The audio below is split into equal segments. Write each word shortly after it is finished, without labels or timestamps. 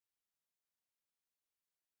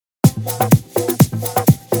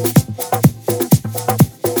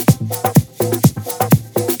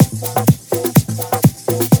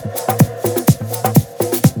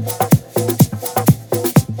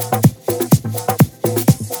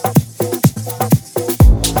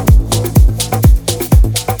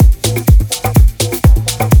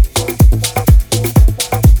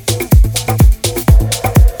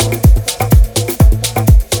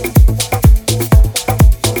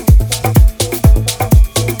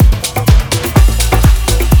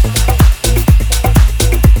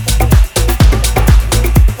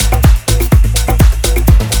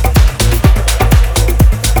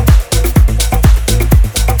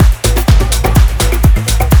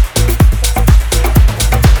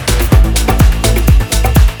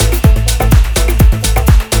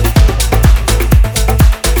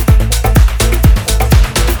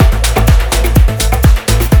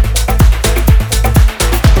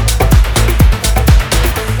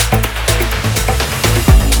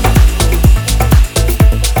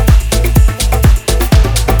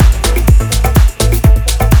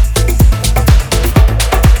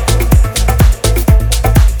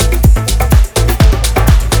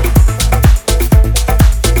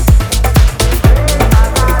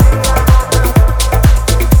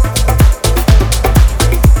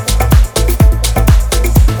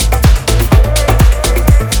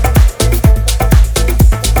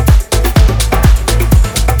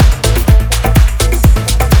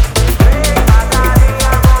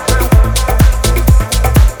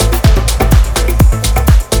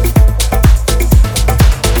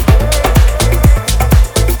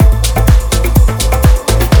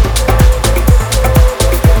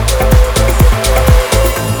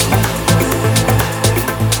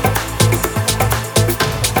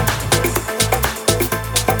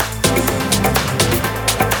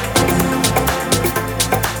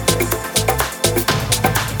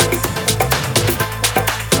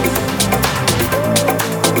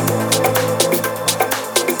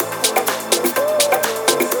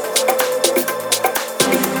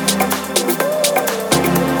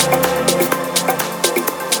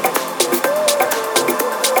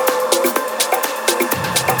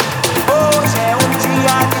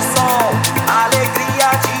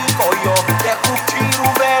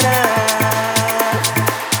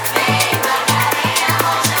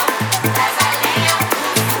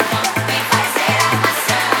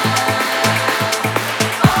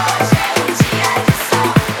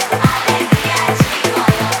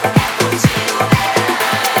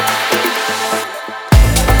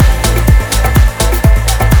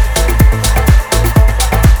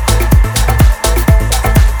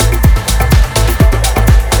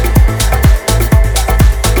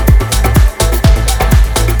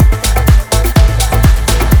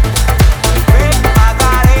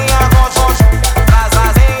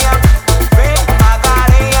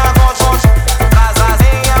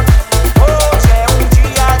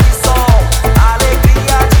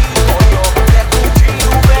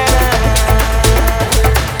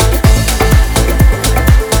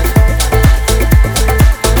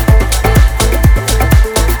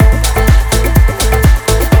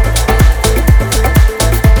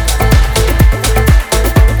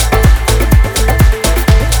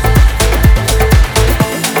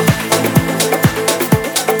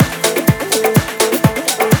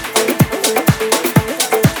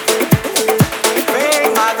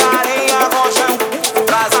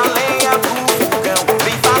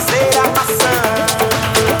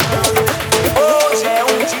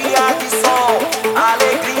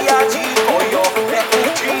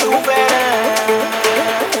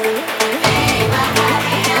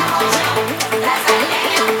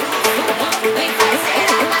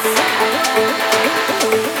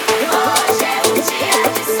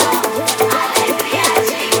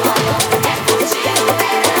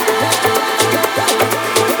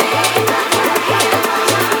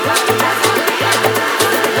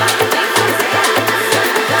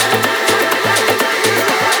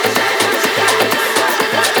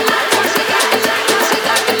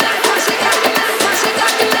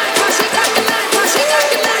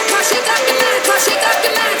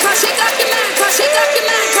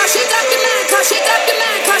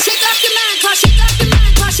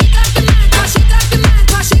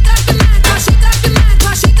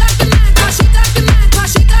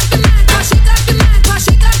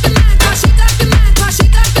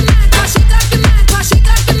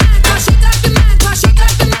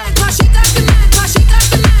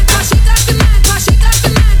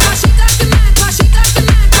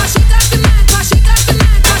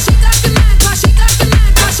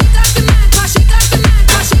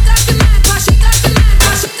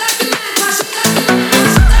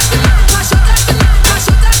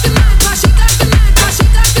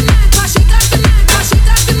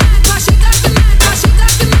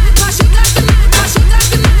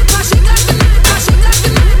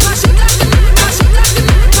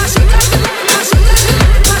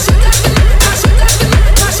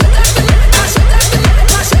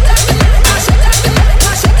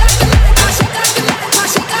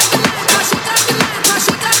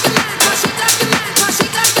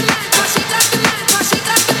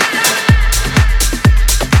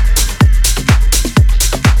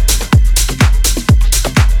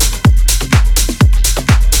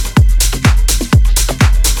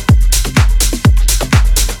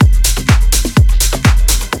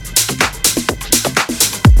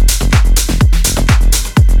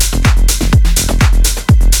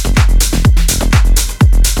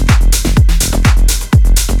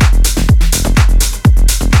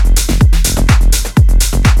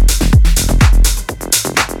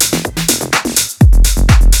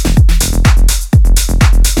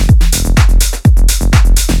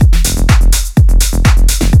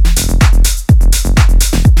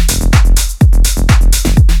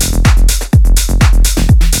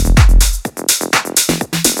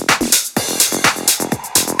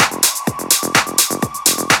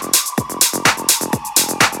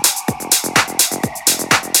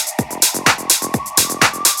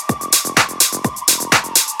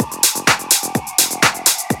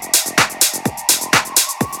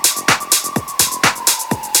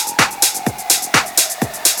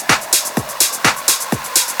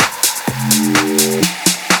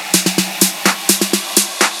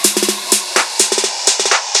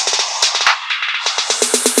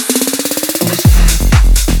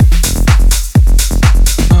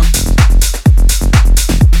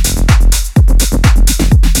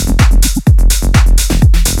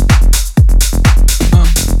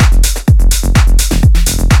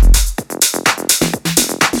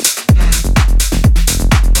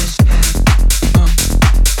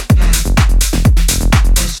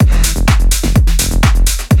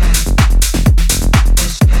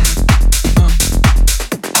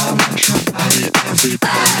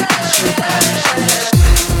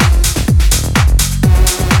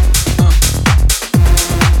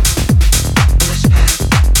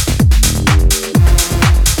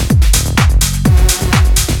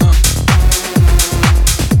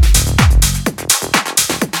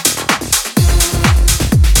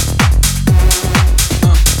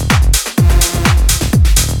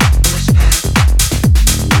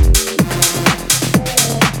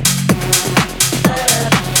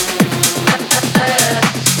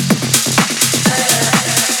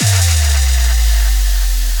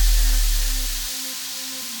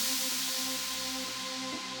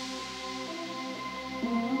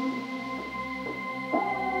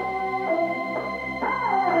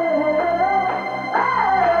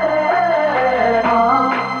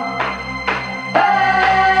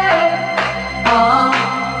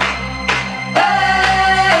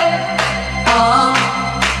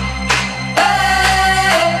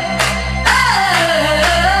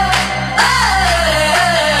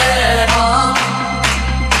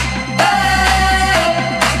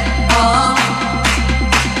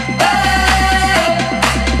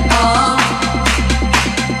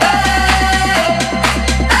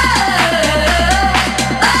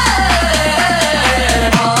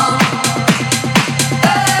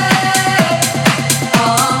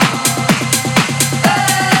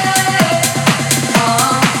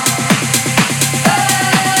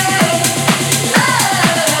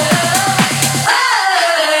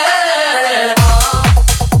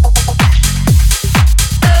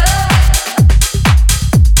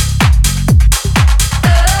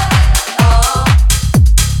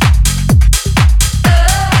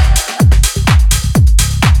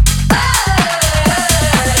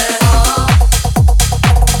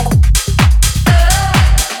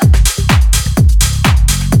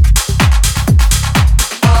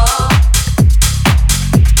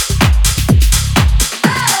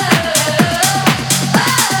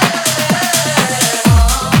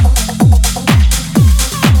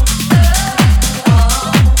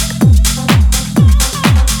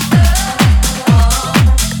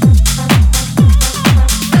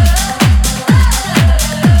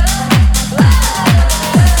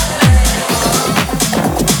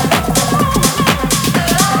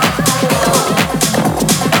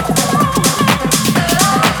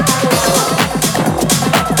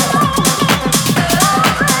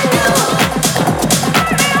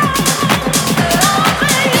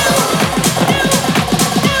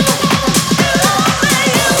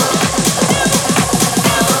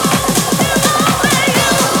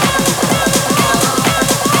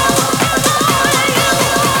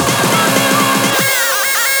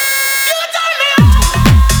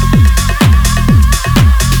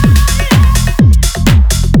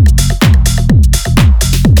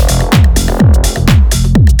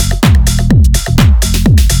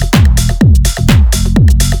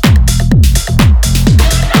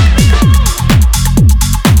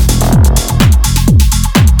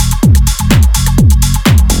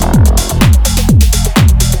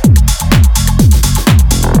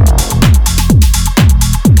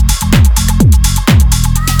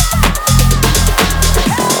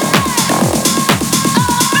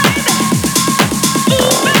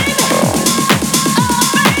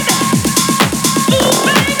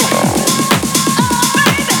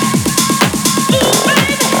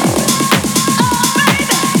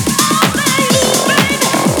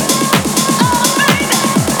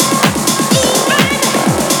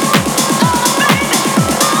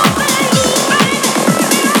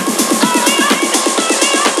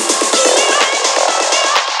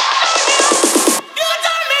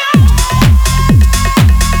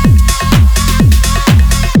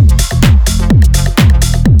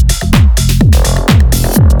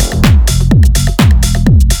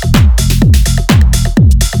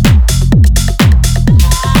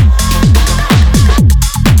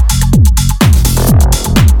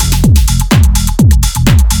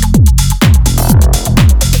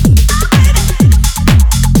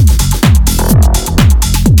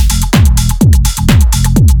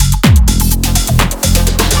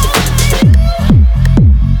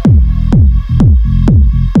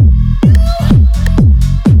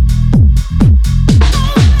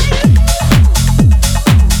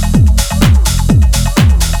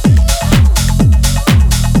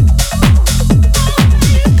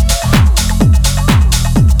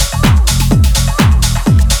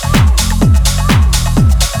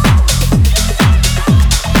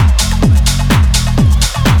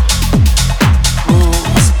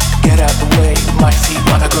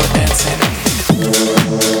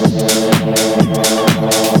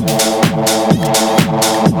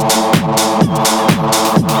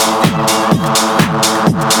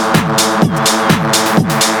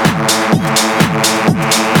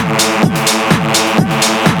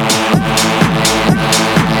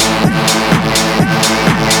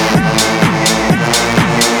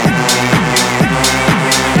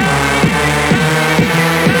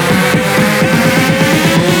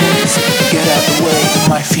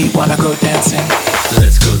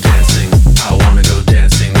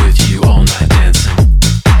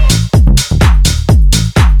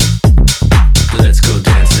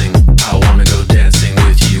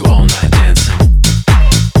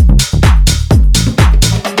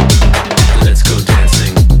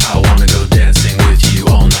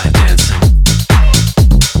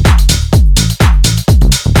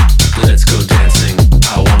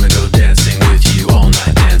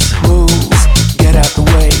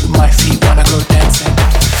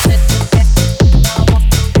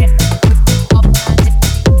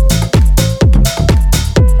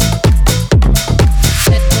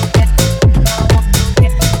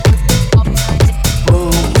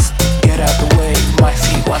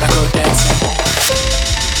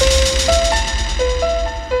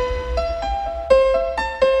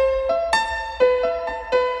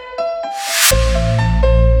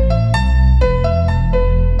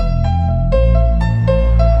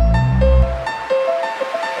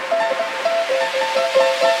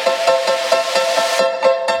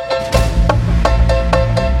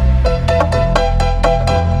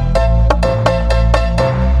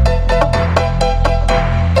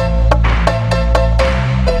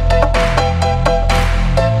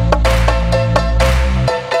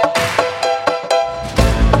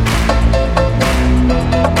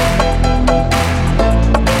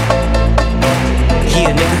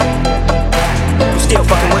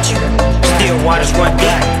waters run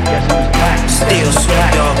deep. Still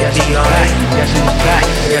Snoop Dogg and D.R.E. Guess who's back?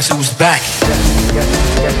 Guess who's back?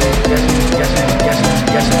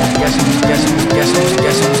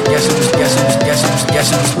 Guess who's back?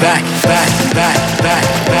 Guess who's back?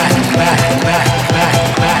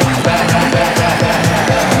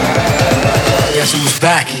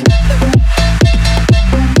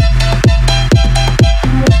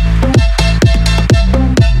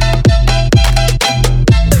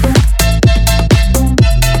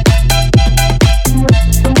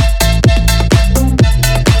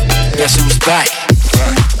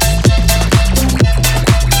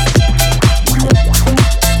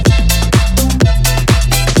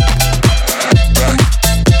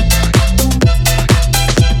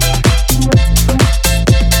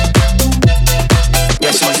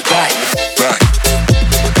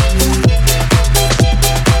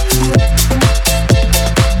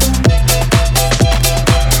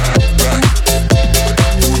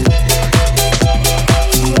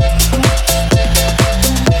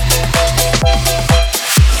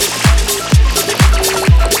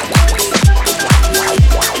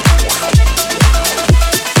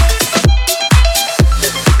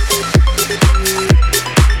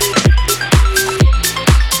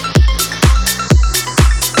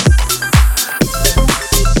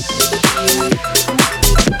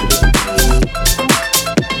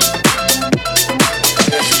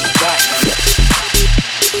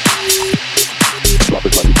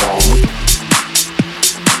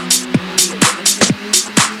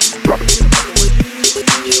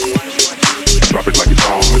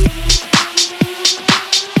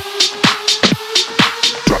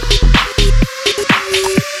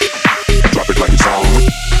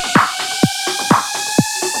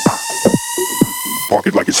 Park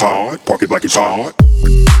it like it's hard, park it like it's hard.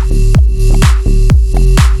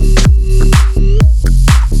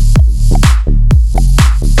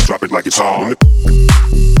 Drop it like it's hard.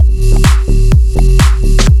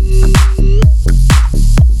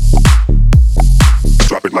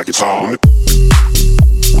 Drop it like it's hard.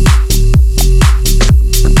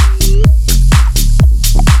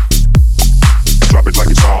 Drop it like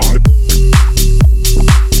it's hard.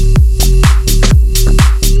 Drop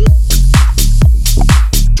it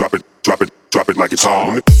like it's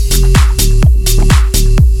hard.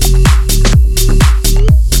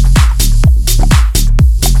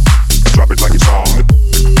 Drop it like it's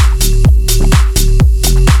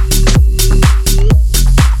hard. Drop it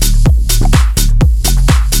like it's hard.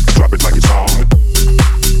 Drop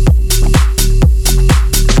it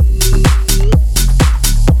like it's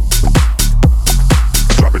hard.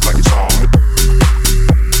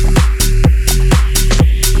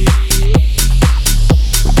 Drop it like it's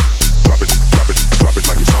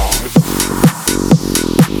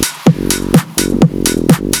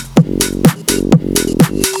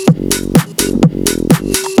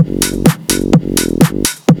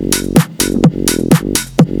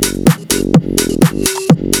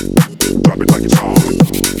Drop it like it's hard.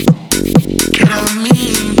 Get on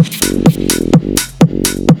me.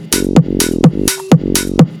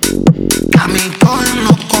 Got me going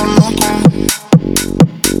loco,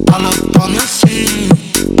 all up on the scene.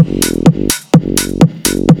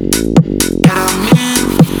 Get on me,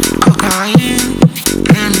 cocaine,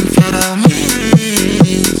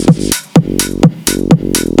 amphetamines.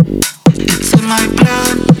 It's in my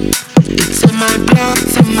blood, it's in my blood,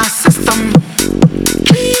 it's in my system.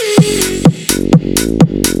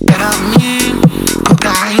 Get on me,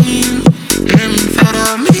 cocaine,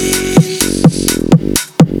 amphetamines.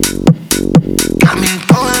 Got me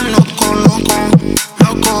going loco,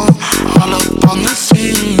 all up on the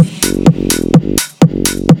scene.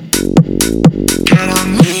 Get on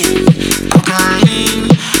me, cocaine,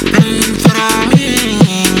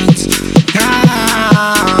 amphetamines.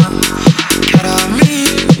 Yeah. Get on me,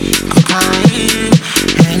 cocaine,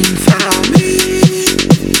 amphetamines.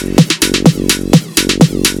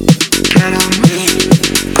 Get on me,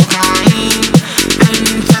 cocaine,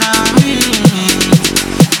 amphetamines.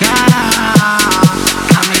 Yeah.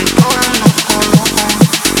 Got me going loco,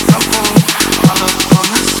 all up on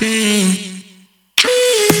the scene.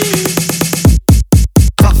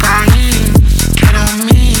 Cocaine, get on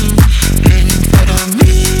me,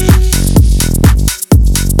 amphetamines.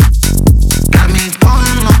 Got me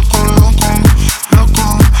going loco,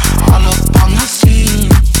 all up on the scene.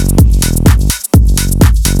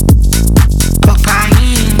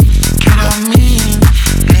 Cocaine, get on me,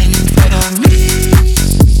 amphetamines.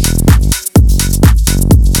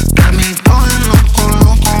 Got me going loco,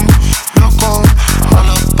 all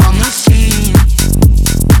up on the scene.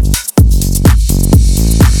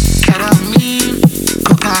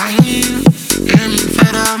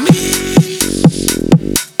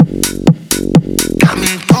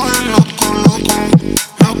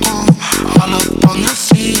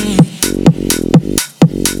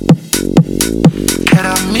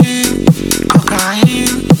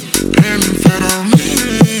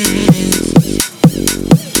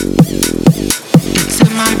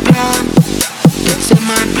 my blood. It's in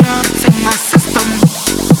my blood, it's in my system.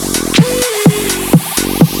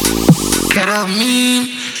 Ketamine,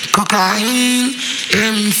 cocaine,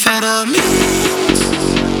 amphetamines.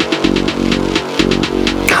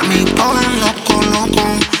 Got me going loco, loco,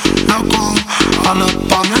 loco, all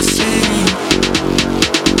up on the scene.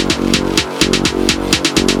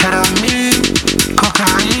 Ketamine,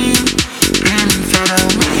 cocaine,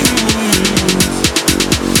 amphetamines.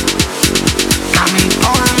 Got me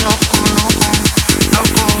going loco, loco,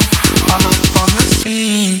 loco, all up on the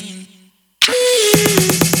scene.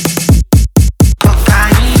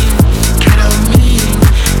 Cocaine, ketamine,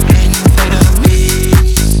 amphetamines.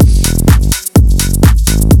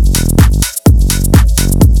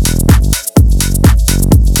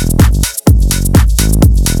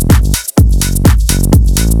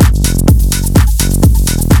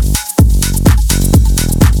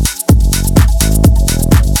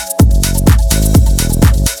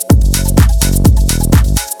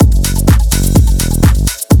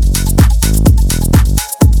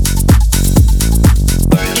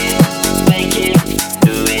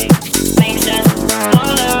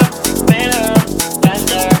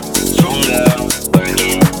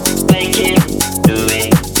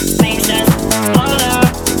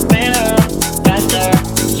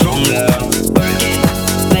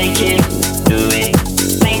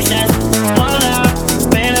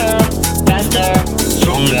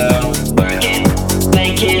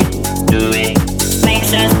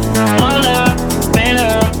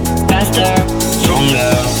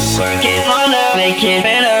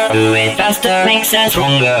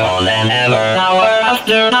 Stronger than ever. Hour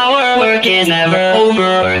after hour, work is never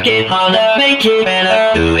over. Work it harder, make it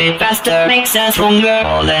better. Do it faster, makes us stronger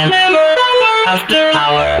than ever. Hour after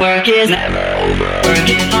hour, work is never over. Work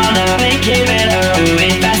it harder, make it better. Do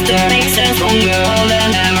it faster, makes us stronger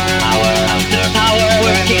than ever. Hour after hour,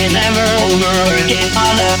 work is never over. Work it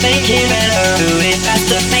harder, make it better. Do it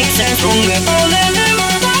faster, makes us stronger than ever.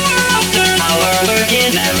 Hour after hour, work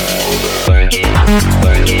is never over. Work it,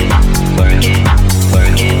 work it, work it.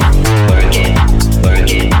 Work it, work it, work it,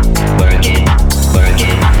 work it, work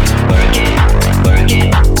it, work it, work it,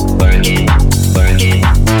 work it, work it.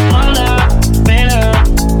 Harder, better,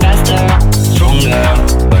 faster, stronger.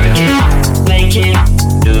 Work it, make it,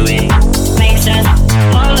 do it, makes us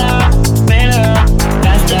harder, better,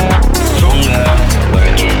 faster, stronger.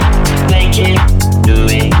 Work it, make it, do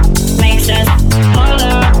it, makes us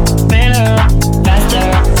harder, better, faster,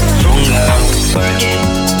 stronger. Work it,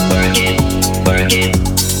 work it. Work it,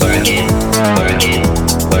 work it, work it,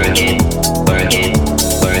 work it, work it,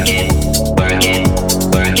 work it, work it,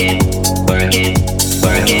 work it, work it,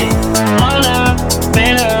 work it. Harder,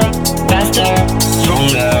 better, faster,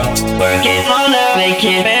 stronger. Work it harder, make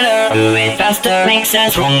it better. Do it faster, makes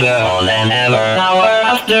us stronger than ever. Hour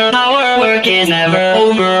after hour, work is never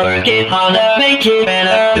over. Work it harder, make it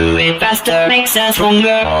better. Do it faster, makes us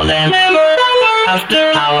stronger than ever.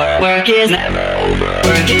 After hour, work is never over.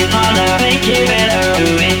 Work it harder, make it better.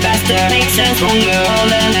 Do it faster, makes us stronger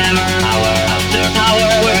than ever. Hour after hour,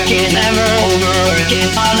 work is never over. Work it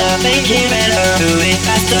harder, make it better. Do it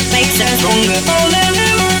faster, makes us stronger than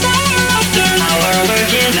ever. Hour after hour,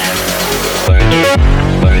 work is never over. Work it,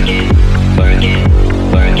 work it, work it,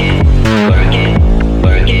 work it, work it,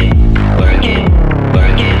 work it,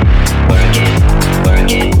 work it, work it,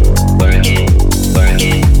 work it, work it, work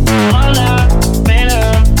it. Harder, better,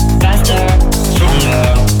 faster, stronger.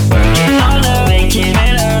 Work it harder, make it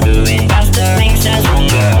better. Do it faster, makes us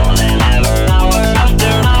stronger than ever. Hour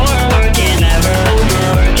after hour, work is never over.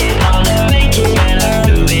 Work it harder, make it better.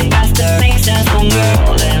 Do it faster, makes us stronger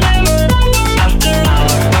than ever. Hour after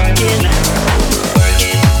hour, work is never over. Work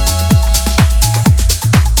it,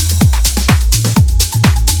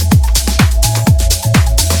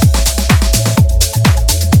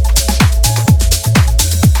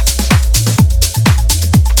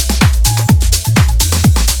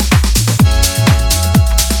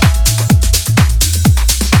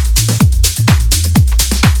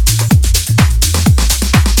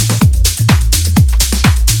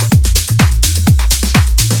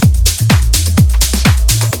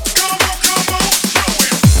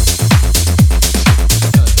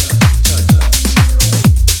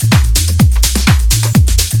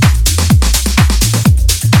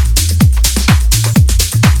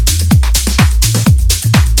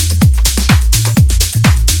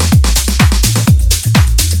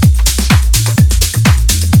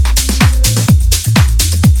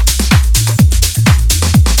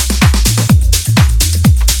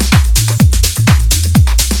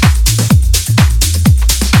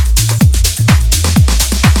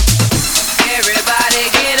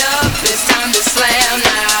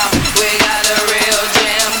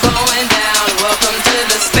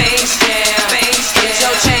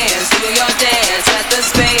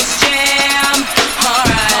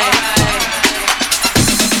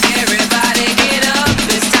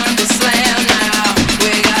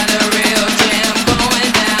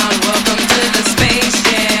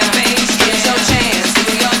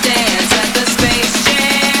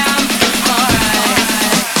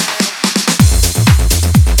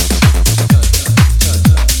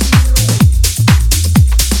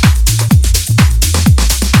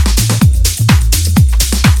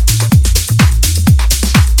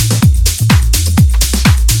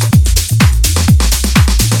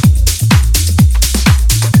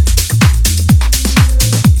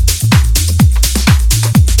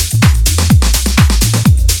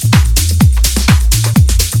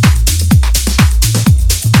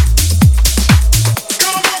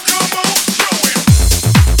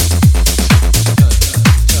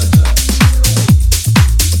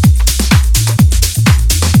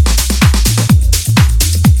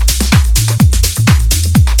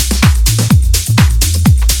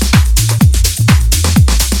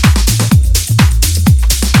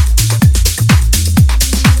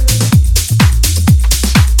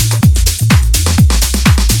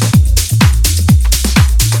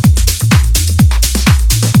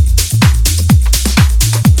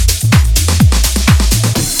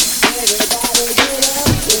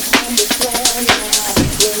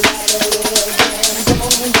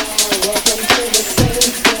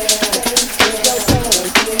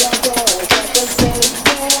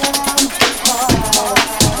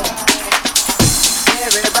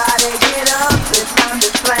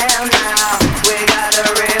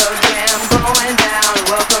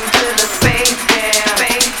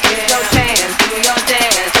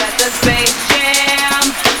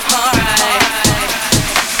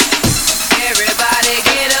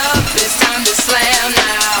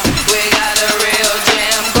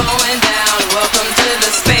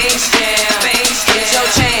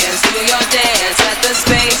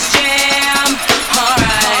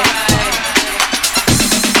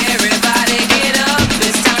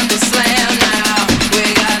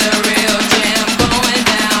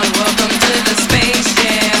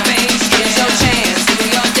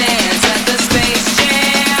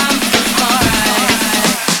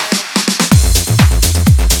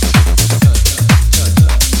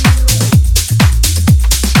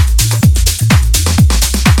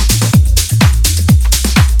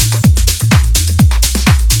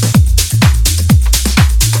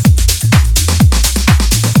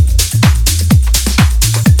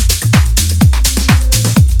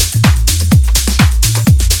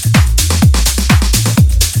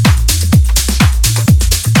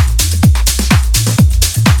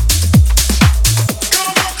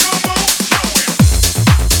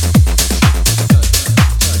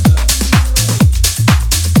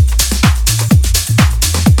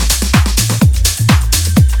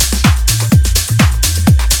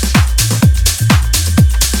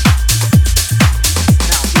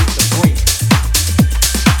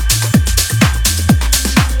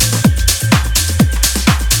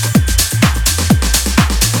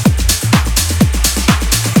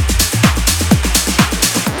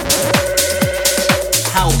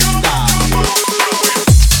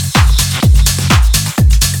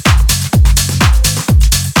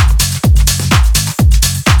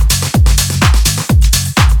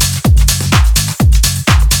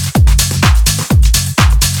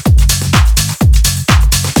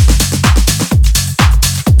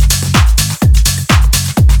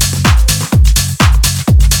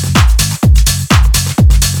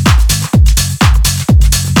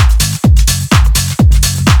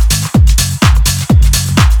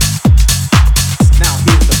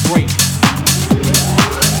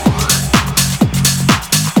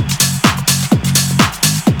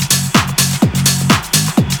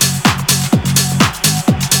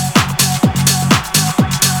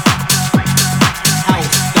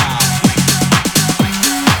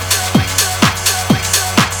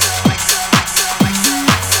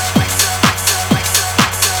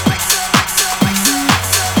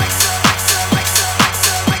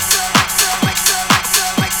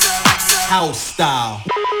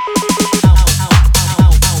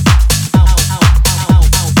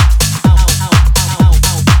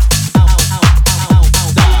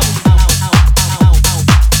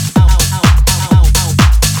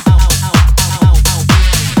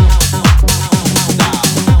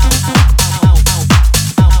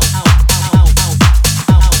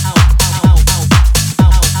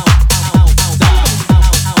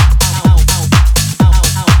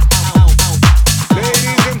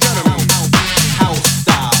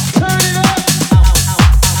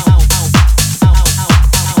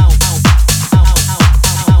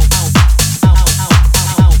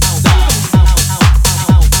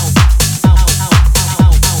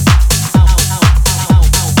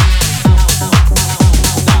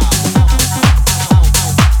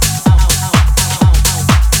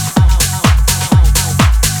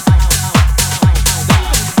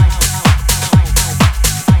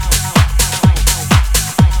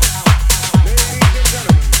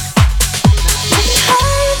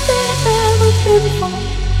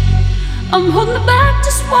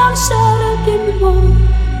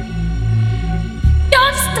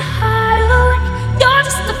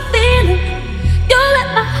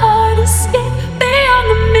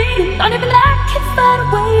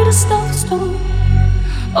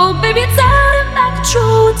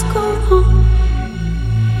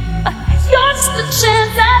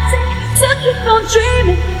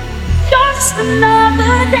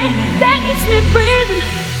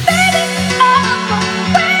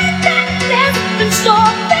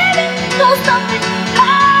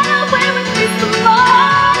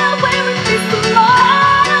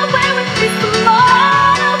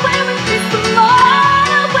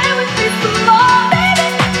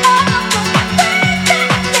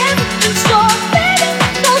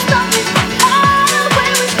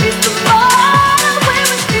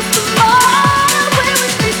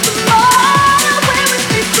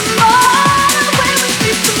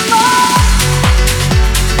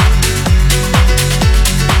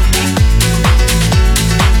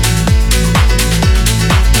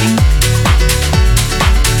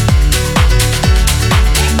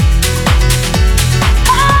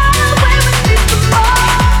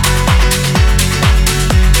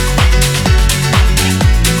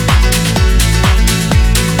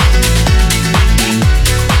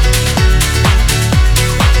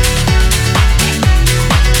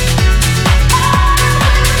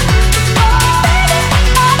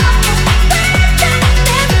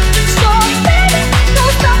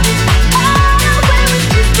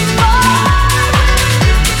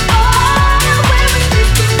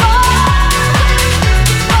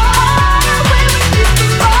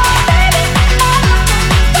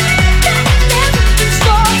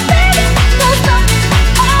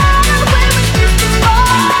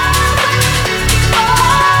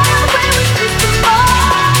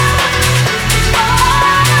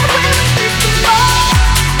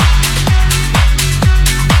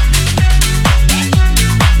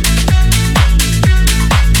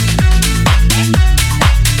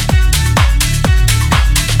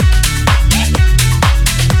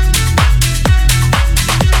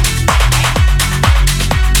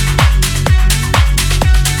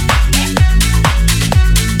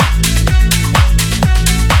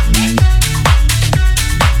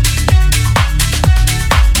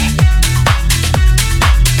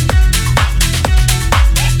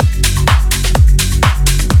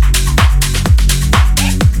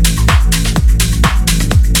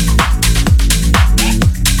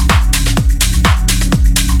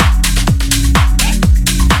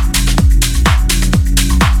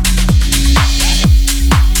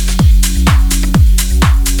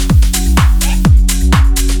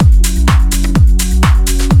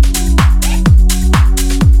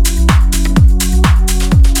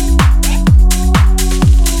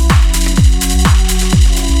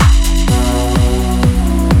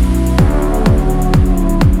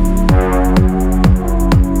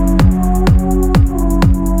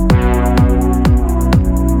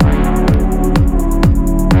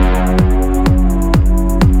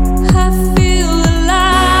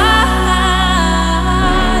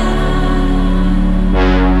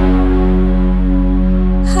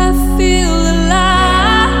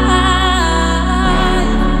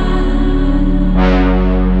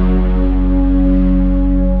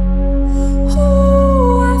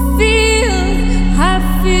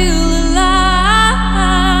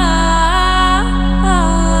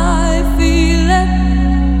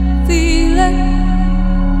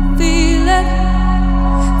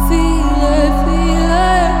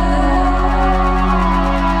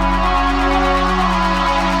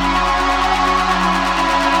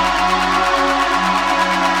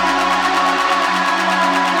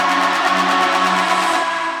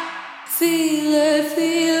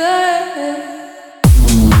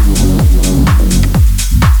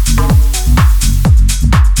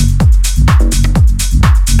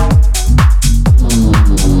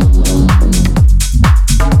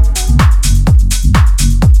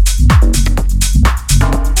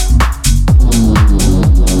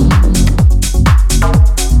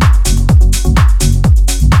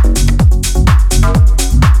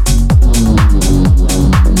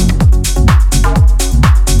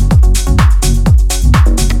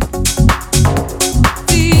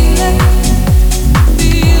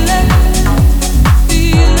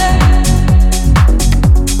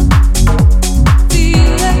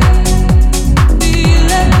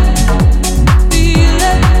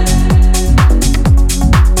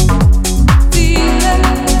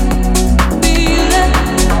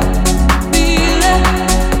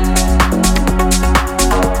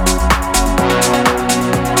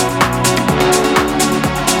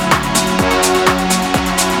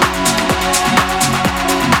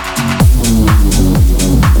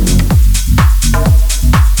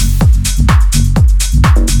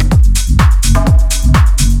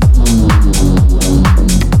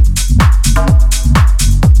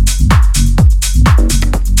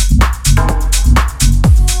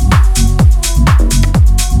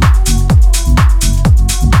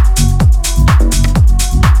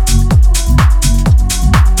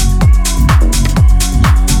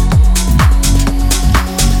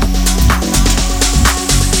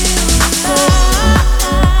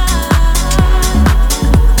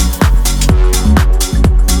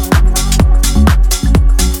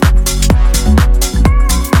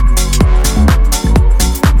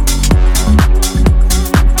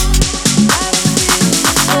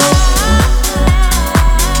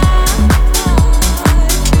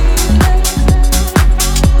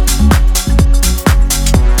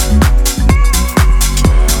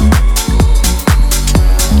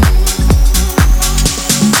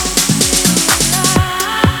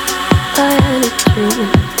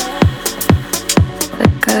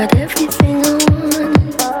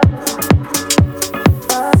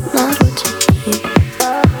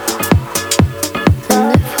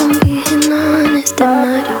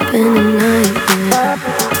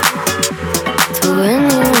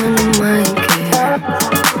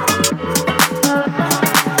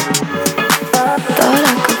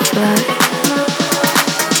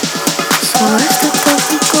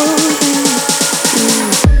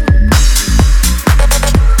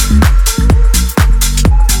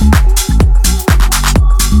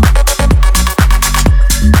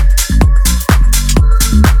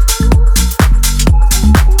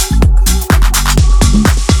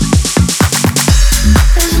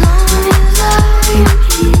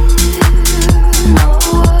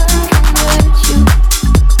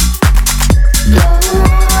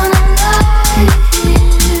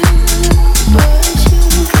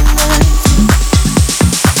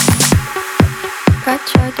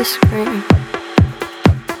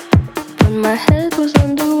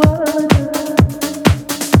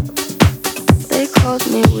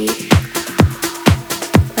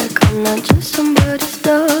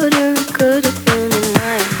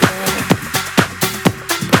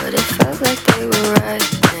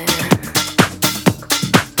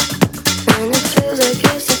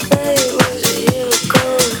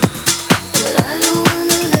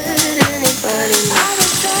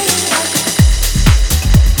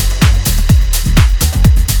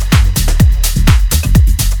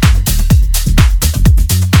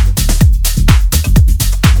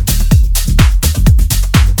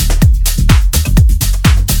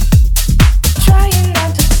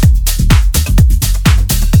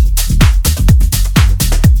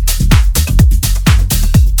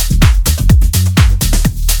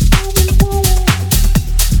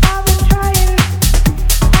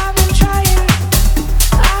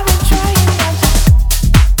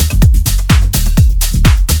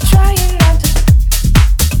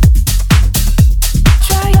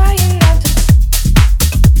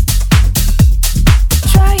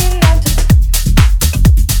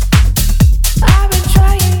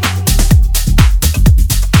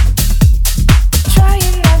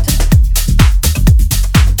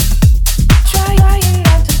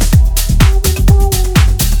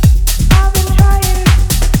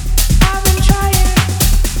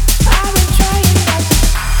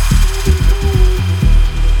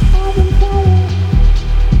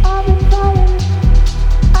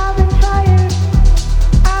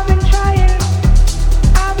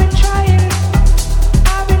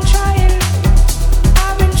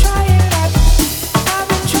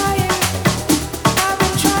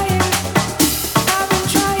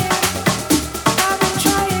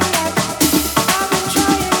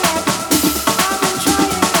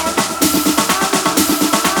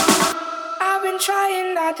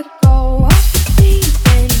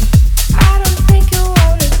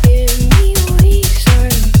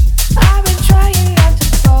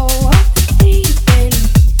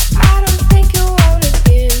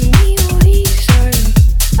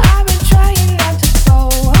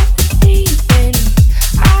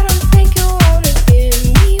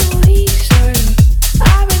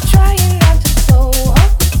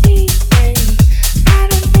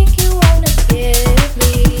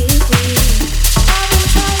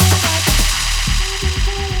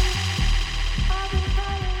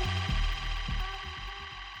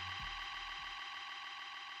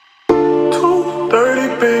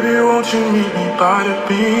 2:30, baby, won't you meet me by the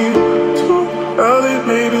beam? Too early,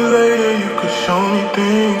 maybe later, you could show me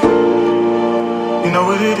things. You know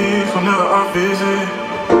what it is whenever I visit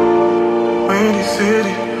Windy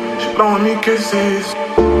City, she blowing me kisses.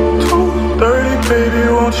 2:30, baby,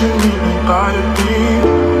 won't you meet me by the beam?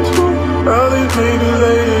 Too early, maybe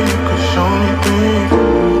later, you could show me things.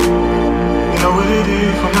 You know what it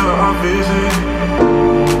is whenever I visit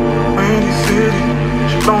Windy City,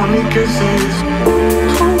 she blowing me kisses.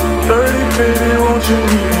 2:30, baby, won't you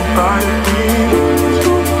meet me by the beam?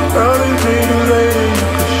 Too early, maybe later, you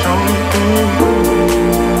could show me things.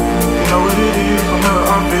 You know what it is whenever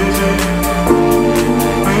I visit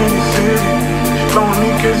Windy City, she blowing me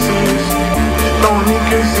kisses. She blowing me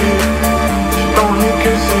kisses. She blowing me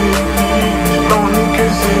kisses. She blowing me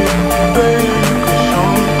kisses. Baby, you could show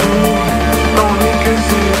me things. She blowing me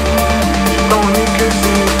kisses. She blowing me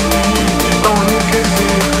kisses. She blowing me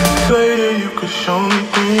kisses. Later, you could show me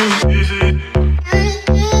things. Is it?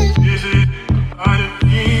 Is it? I don't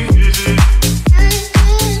need. Is it?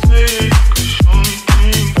 Later, you could show me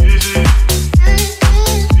things. Is it?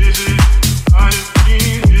 Is it? I don't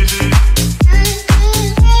need. Is it?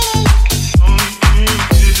 Show me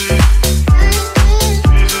things. Is it?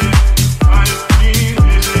 Is it? I don't need.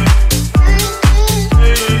 Is it?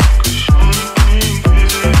 Later, you could show me things.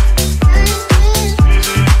 Is it? Is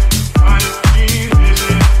it? I don't need. Is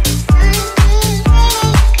it?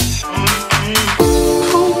 Show me things.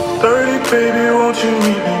 2:30, baby, won't you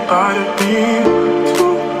meet me by the beam?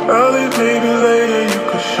 Too early, maybe later, you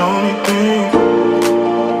could show me things.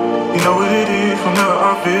 You know what it is whenever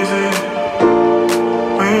I visit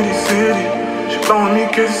Windy City, she blowing me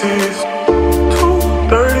kisses.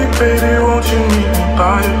 2:30, baby, won't you meet me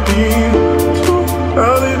by the beam? Too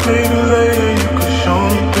early, maybe later, you could show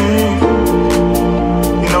me things.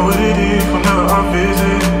 You know what it is whenever I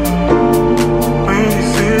visit Windy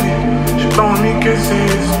City, she blowing me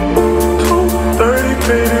kisses. 2:30,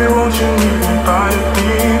 baby, won't you meet me by the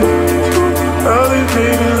beam? Too early,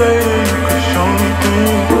 maybe later, you could show me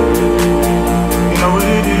things. You know what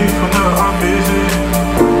it is whenever I visit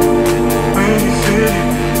Windy City,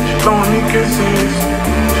 she blowing me kisses.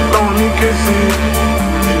 She blowing me kisses.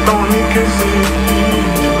 She blowing me kisses.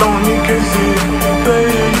 She blowing me kisses.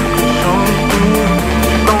 Later, you could show me things.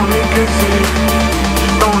 She blowing me kisses. She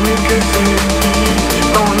blowing me kisses. She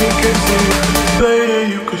blowing me kisses. Later,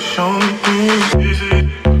 you could show me things. Is it?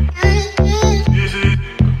 Is it?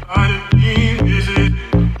 I don't need. Is it?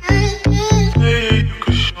 Later, you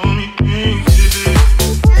could show me things. Is it?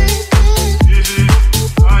 Is it?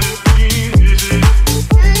 I don't need. Is it?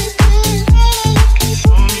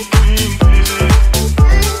 Show me things. Is it?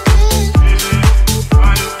 Is it?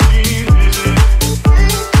 I don't need. Is it?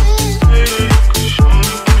 Later, you could show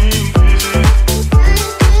me things. Is it?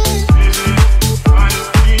 Is it? I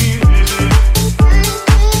don't need. Is it?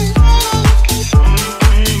 Show me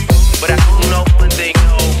things. But I do know one thing,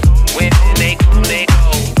 no. When they come, they go.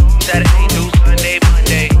 Saturday through Sunday,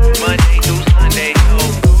 Monday through Sunday, no.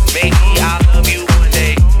 Maybe I'll love you one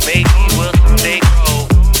day. Maybe we'll someday grow.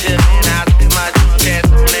 Till then, I'll take my drunk ass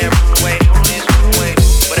on that runway, on this runway.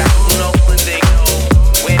 But I do know one thing, no.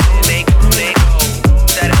 When they come, they go.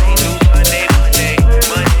 Saturday through Sunday,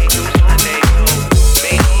 Monday through Sunday, no.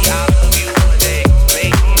 Maybe I'll love you one day.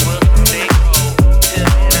 Maybe we'll someday grow. Till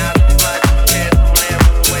then, I'll take my drunk ass on that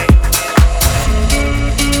runway.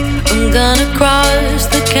 I'm gonna cross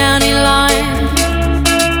the county line.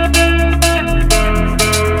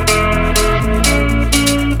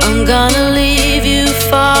 I'm gonna leave you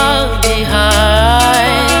far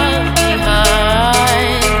behind.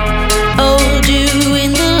 Hold you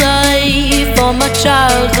in the light for my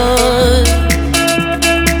childhood.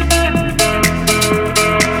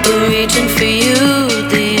 Reaching for you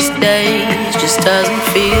these days just doesn't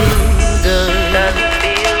feel good.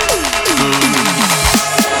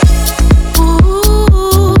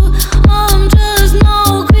 Ooh, I'm just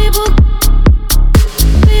no people.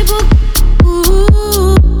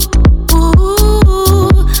 Ooh,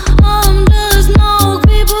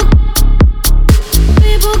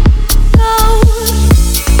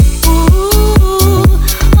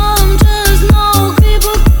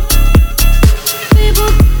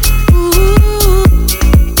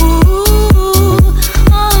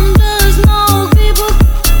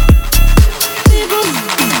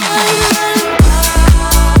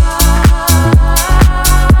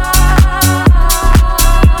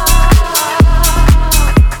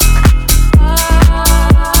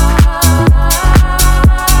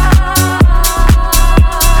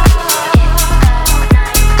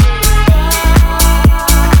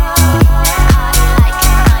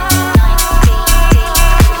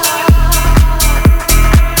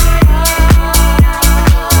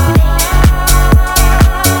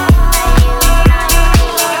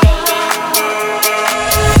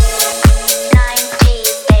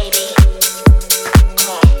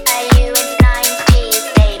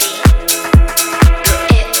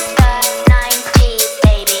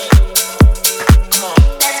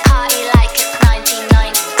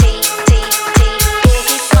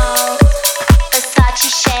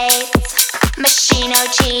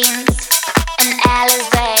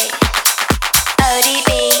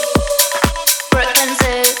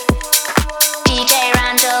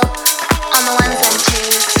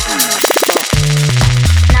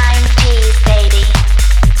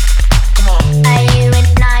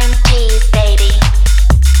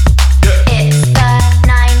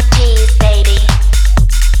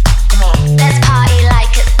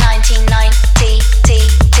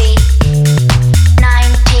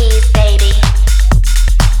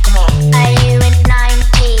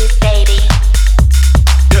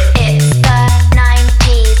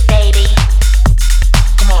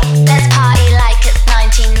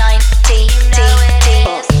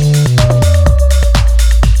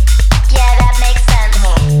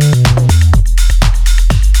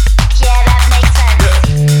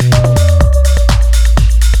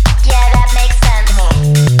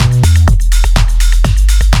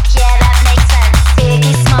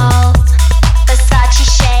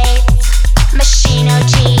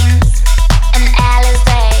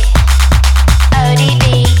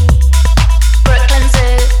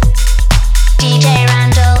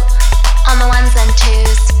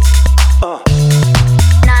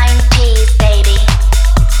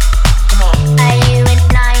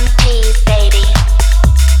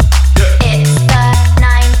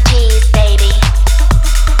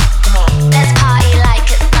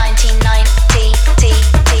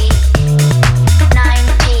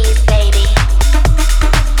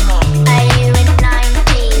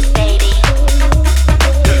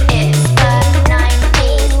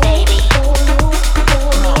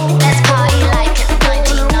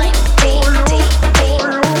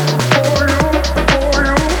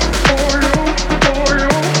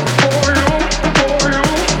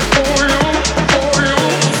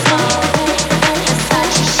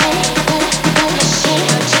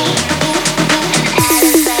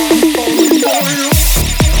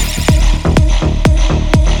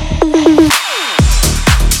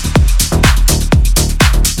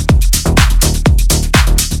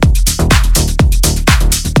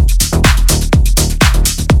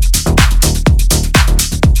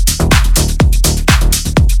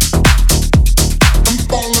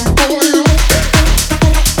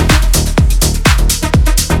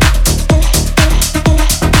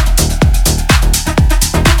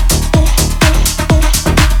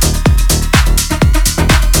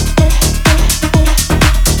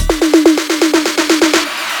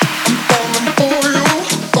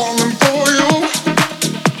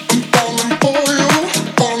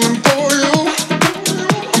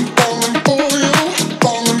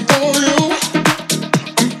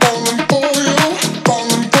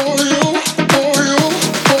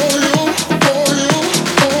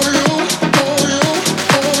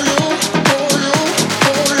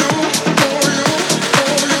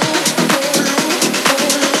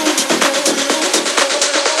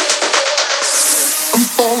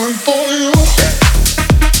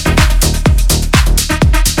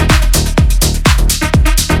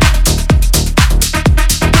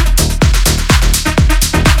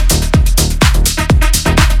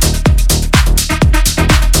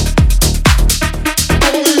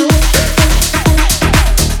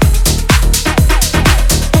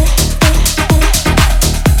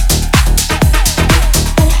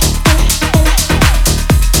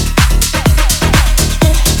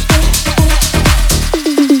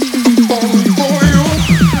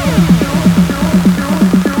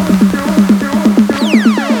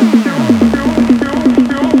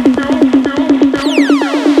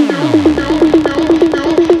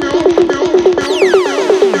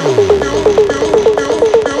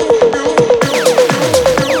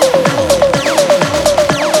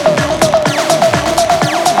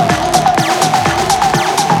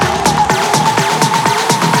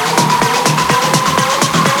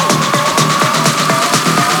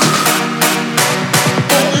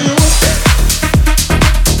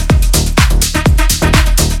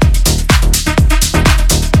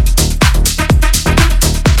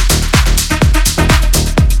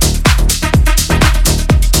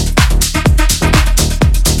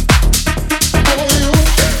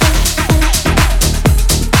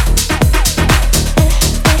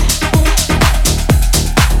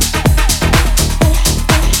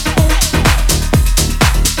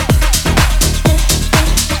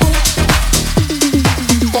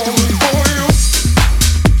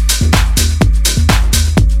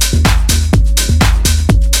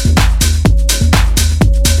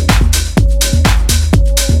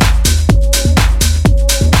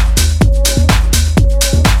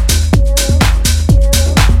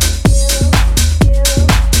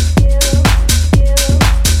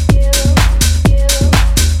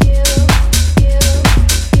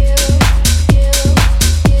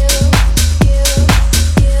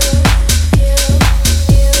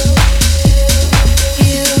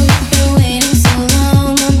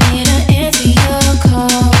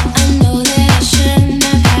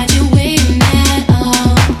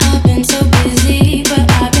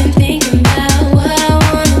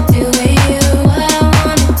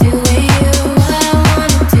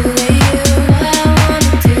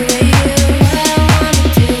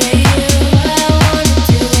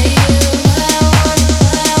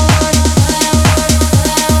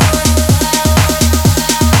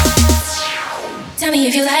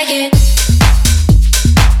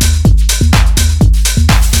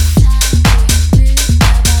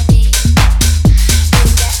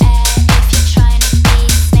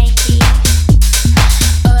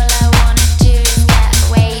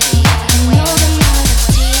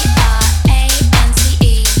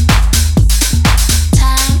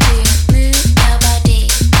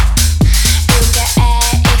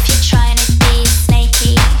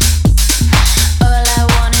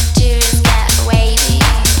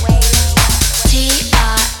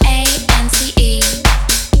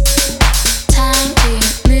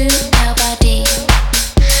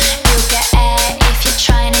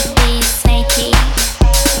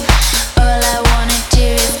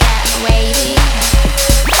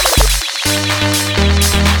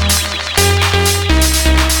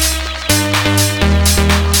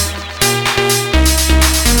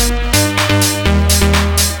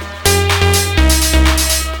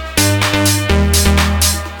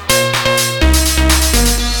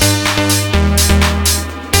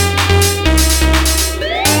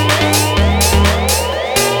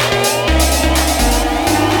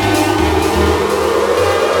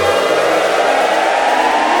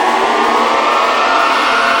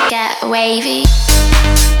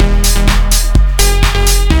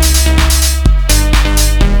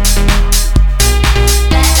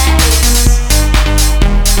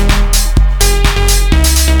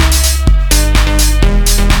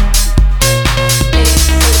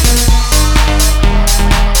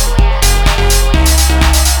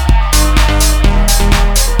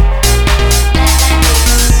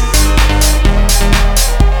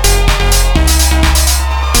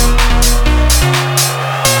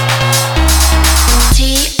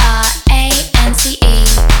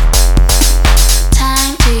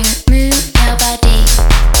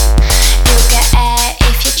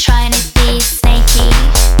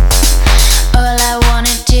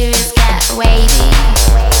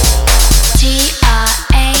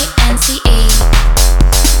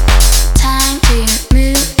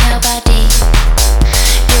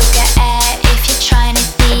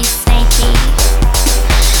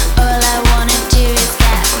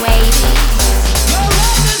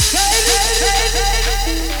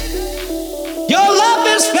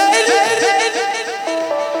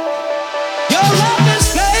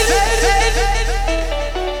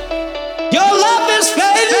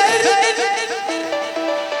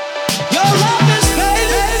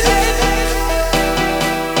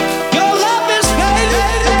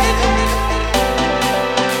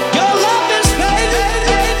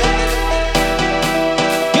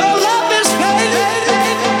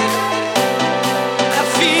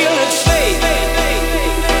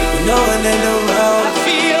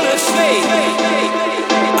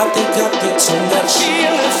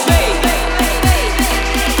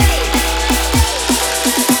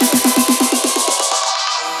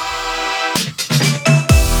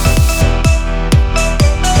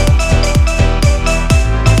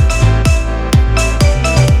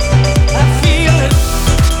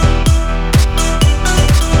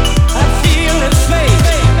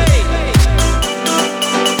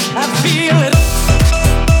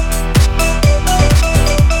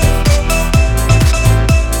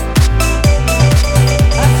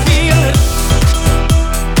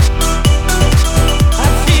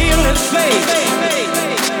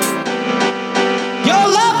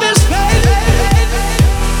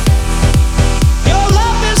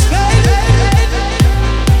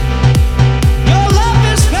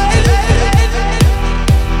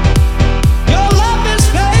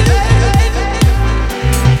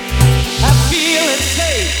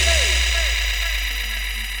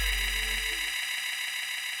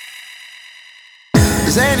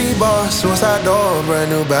 boss, suicide door,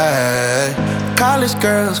 brand new bag. College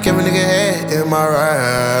girls, give a nigga head in my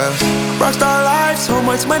raps. Rockstar life, so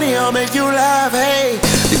much money, I'll make you laugh. Hey,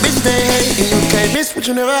 the bitches they hate, and you can't miss what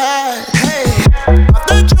you never had. Hey, off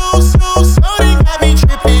the juice, so they got me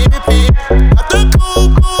trippin'. Off the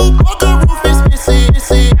cool, off the roof is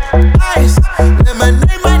missing. Ice,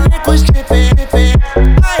 lemonade, my neck was drippin'.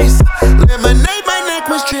 Ice, lemonade, my neck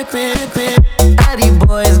was drippin'. Addy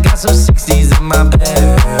boys got some 60s in my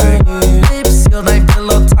bag. Lips sealed like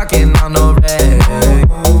pillow talking on no rag.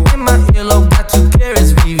 In my earlobe got 2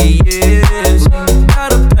 carats VVS.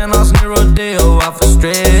 Got a penthouse near Rodeo off of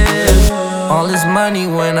stress. All this money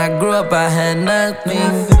when I grew up I had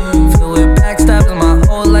nothing. Filled with backstabbing, my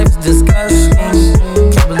whole life is disgusting.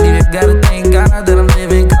 Can't believe it, gotta thank God that I'm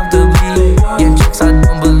living comfortably. Yeah, chicks I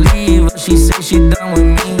don't believe her, she say she done with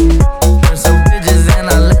me. Burn some bridges and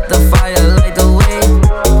I let the fire light the way.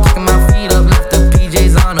 Kicking my feet up, left the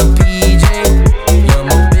PJs on a PJ. Yeah,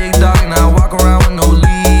 I'm a big dog and I walk around with no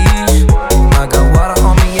leash. I got water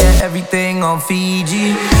on me, yeah, everything on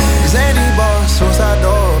Fiji. Zany boss, suicide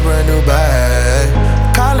door, brand new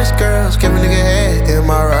bag. College girls, give a nigga head in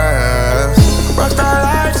my raps. Rockstar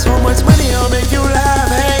life, so much money, I'll make you laugh.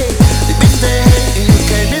 Hey, the bitches they hate, and you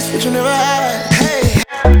can't miss what you never had. Hey,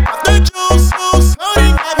 off the juice, so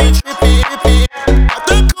they got me trippin'. Off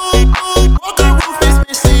the cool, off the roof is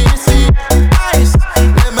missing. Ice,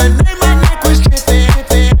 lemonade, my neck was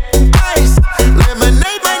drippin'. Ice,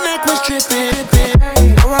 lemonade, my neck was drippin'.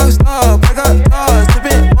 A rockstar, break up doors,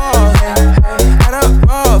 tipping balls. Had up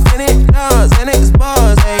raw, finish nuts, and it's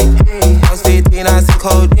bars. I was 15, I took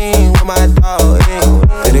codeine with my dog.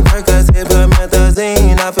 Did it Percocet, hit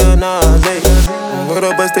promethazine, I feel nauseous. Look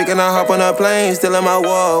up a stick and I hop on a plane, still in my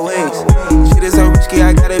wall waist. Shit is so risky,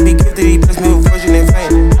 I gotta be gifted. He blessed me with fortune and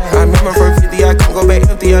fame. I remember from 50, I can't go back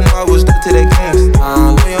empty. I know I was stuck to the games.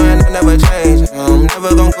 Loyal and I never change. I'm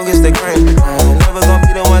never gon' go against the grain. I'm never gon'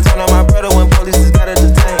 be the one turn on my brother when police just gotta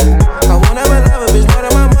detain. I won't ever love a bitch more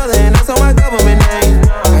than my mother, and that's on my government name.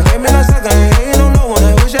 I can't be no sucker, I ain't hating on no one.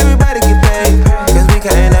 I wish everybody could pay. Cause we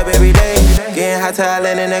can't up every day. Getting hot till I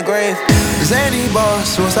land in the grave. Zany boss,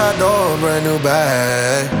 suicide door, brand new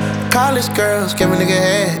bag. College girls, give a nigga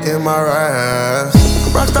head in my raps.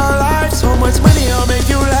 Rockstar life, so much money, I'll make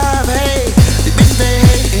you laugh. Hey, the bitches they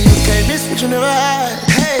hate.